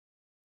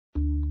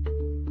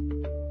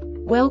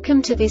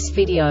Welcome to this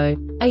video.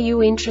 Are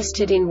you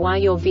interested in why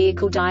your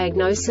vehicle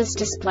diagnosis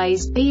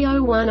displays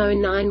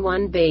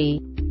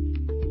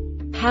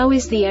B0109-1B? How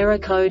is the error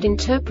code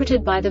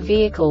interpreted by the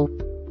vehicle?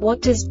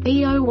 What does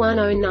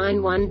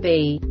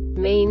B0109-1B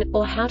mean,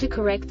 or how to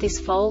correct this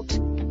fault?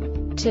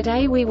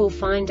 Today we will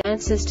find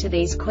answers to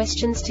these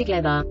questions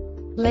together.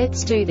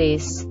 Let's do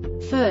this.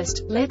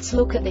 First, let's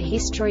look at the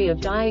history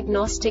of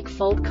diagnostic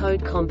fault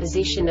code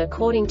composition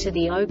according to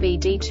the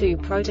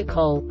OBD2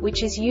 protocol,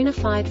 which is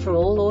unified for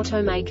all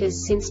automakers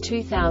since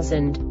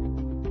 2000.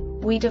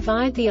 We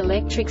divide the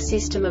electric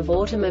system of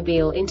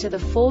automobile into the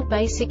four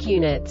basic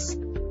units: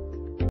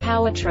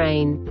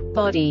 powertrain,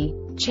 body,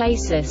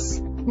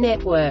 chassis,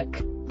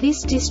 network.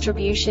 This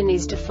distribution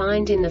is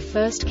defined in the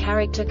first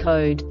character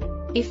code.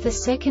 If the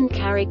second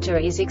character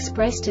is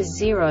expressed as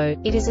 0,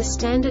 it is a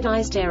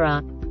standardized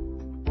error.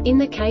 In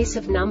the case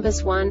of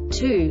numbers 1,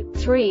 2,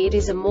 3, it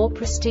is a more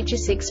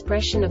prestigious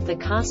expression of the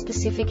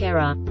car-specific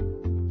error.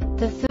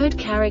 The third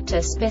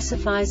character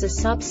specifies a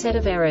subset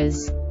of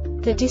errors.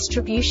 The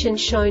distribution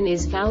shown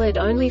is valid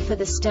only for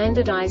the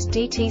standardized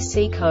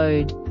DTC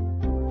code.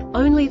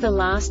 Only the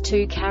last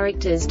two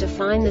characters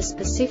define the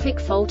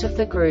specific fault of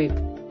the group.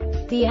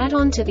 The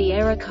add-on to the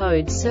error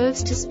code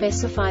serves to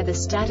specify the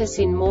status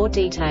in more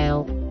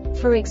detail.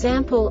 For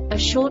example, a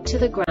short to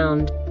the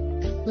ground.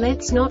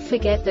 Let's not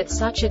forget that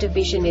such a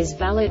division is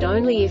valid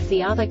only if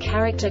the other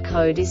character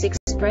code is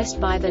expressed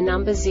by the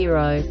number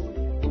 0.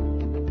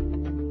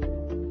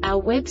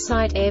 Our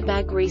website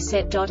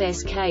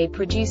airbagreset.sk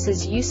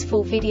produces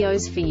useful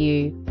videos for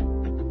you.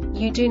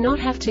 You do not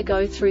have to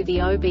go through the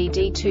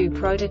OBD2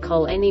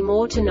 protocol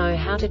anymore to know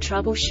how to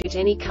troubleshoot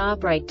any car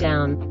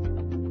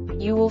breakdown.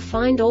 You will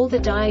find all the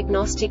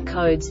diagnostic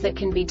codes that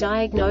can be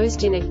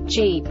diagnosed in a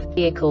Jeep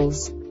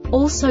vehicles.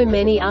 Also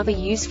many other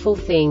useful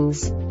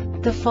things.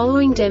 The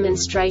following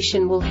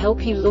demonstration will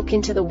help you look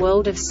into the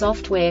world of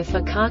software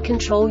for car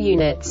control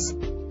units.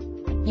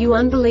 You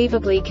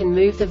unbelievably can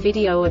move the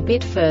video a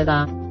bit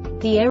further.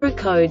 The error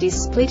code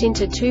is split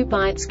into 2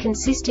 bytes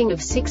consisting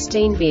of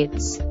 16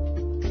 bits.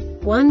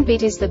 1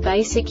 bit is the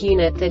basic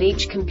unit that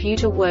each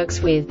computer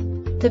works with.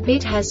 The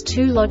bit has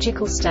 2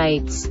 logical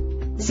states: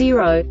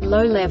 0,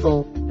 low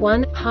level,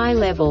 1, high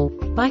level.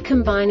 By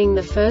combining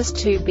the first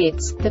 2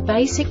 bits, the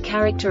basic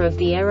character of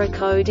the error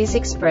code is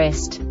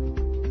expressed.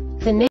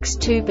 The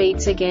next 2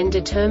 beats again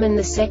determine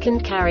the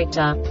second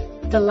character.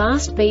 The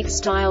last beat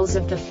styles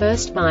of the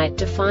first byte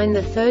define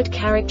the third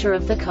character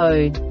of the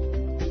code.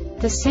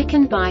 The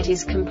second byte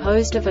is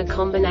composed of a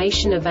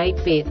combination of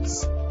 8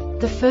 bits.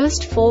 The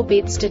first 4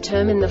 bits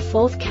determine the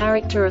fourth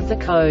character of the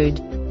code.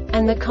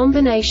 And the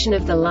combination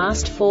of the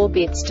last 4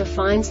 bits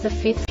defines the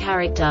fifth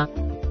character.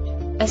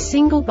 A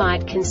single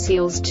byte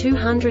conceals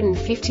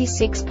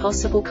 256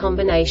 possible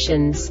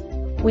combinations.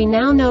 We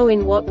now know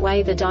in what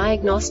way the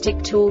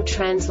diagnostic tool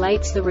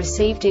translates the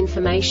received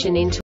information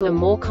into a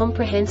more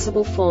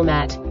comprehensible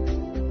format.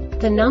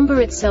 The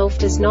number itself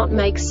does not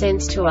make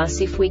sense to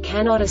us if we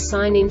cannot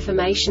assign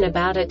information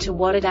about it to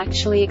what it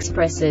actually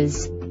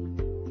expresses.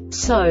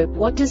 So,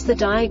 what does the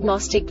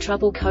Diagnostic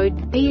Trouble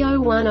Code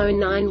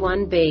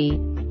B0109-1B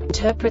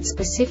interpret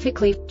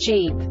specifically for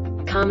Jeep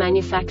car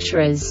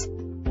manufacturers?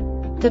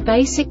 The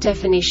basic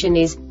definition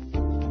is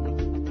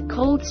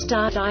cold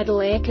start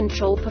idle air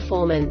control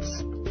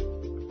performance.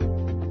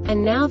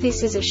 And now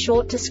this is a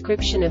short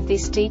description of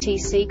this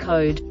DTC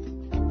code.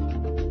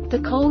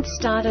 The cold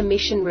start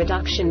emission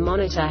reduction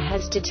monitor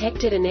has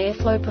detected an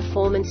airflow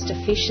performance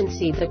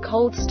deficiency. The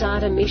cold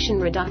start emission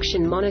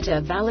reduction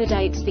monitor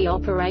validates the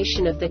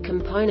operation of the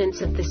components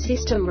of the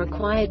system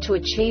required to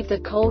achieve the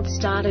cold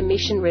start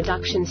emission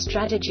reduction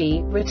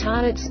strategy: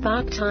 retarded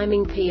spark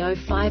timing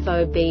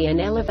P050B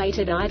and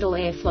elevated idle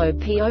airflow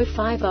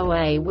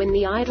P050A. When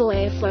the idle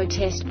airflow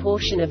test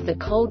portion of the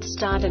cold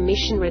start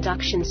emission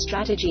reduction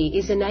strategy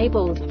is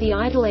enabled, the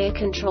idle air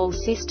control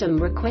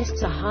system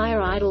requests a higher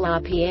idle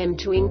RPM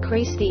to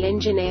increase the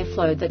engine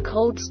airflow. The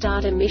cold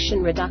start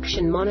emission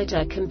reduction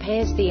monitor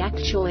compares the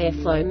actual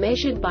airflow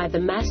measured by the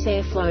mass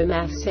airflow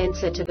MAF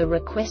sensor to the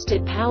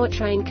requested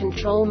Powertrain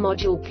Control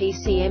Module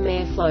PCM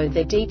airflow.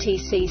 The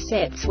DTC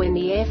sets when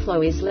the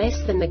airflow is less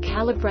than the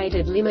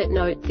calibrated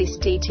limit.Note. This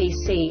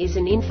DTC is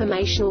an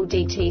informational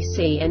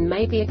DTC and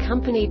may be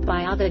accompanied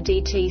by other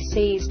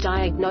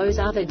DTCs.Diagnose.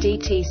 Other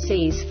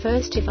DTCs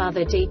first.If.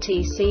 Other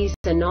DTCs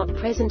are not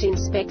present.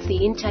 Inspect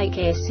the intake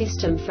air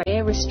system for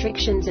air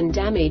restrictions and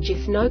damage.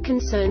 If no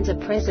concerns are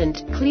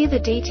present, clear the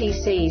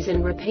DTCs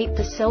and repeat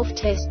the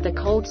self-test. The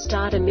cold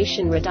start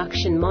emission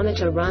reduction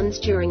monitor runs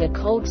during a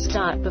cold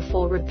start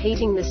before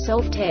repeating the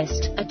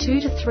self-test. A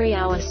 2 to 3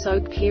 hour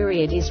soak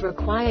period is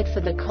required for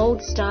the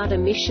cold start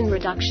emission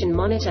reduction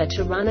monitor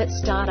to run at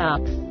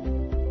startup.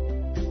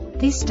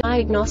 This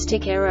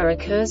diagnostic error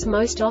occurs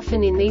most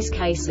often in these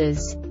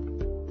cases: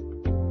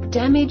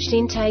 Damaged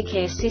intake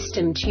air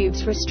system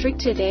tubes,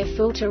 restricted air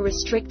filter,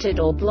 restricted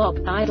or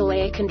blocked idle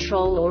air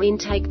control or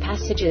intake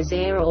passages,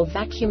 air or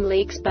vacuum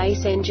leaks,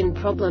 base engine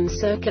problem,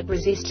 circuit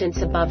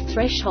resistance above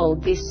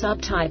threshold. This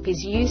subtype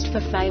is used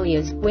for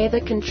failures where the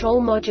control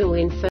module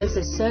infers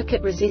a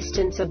circuit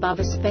resistance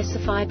above a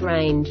specified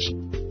range.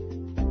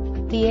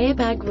 The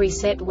Airbag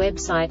Reset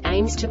website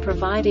aims to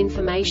provide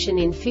information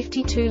in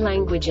 52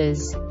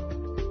 languages.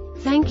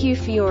 Thank you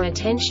for your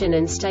attention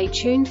and stay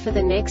tuned for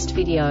the next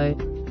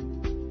video.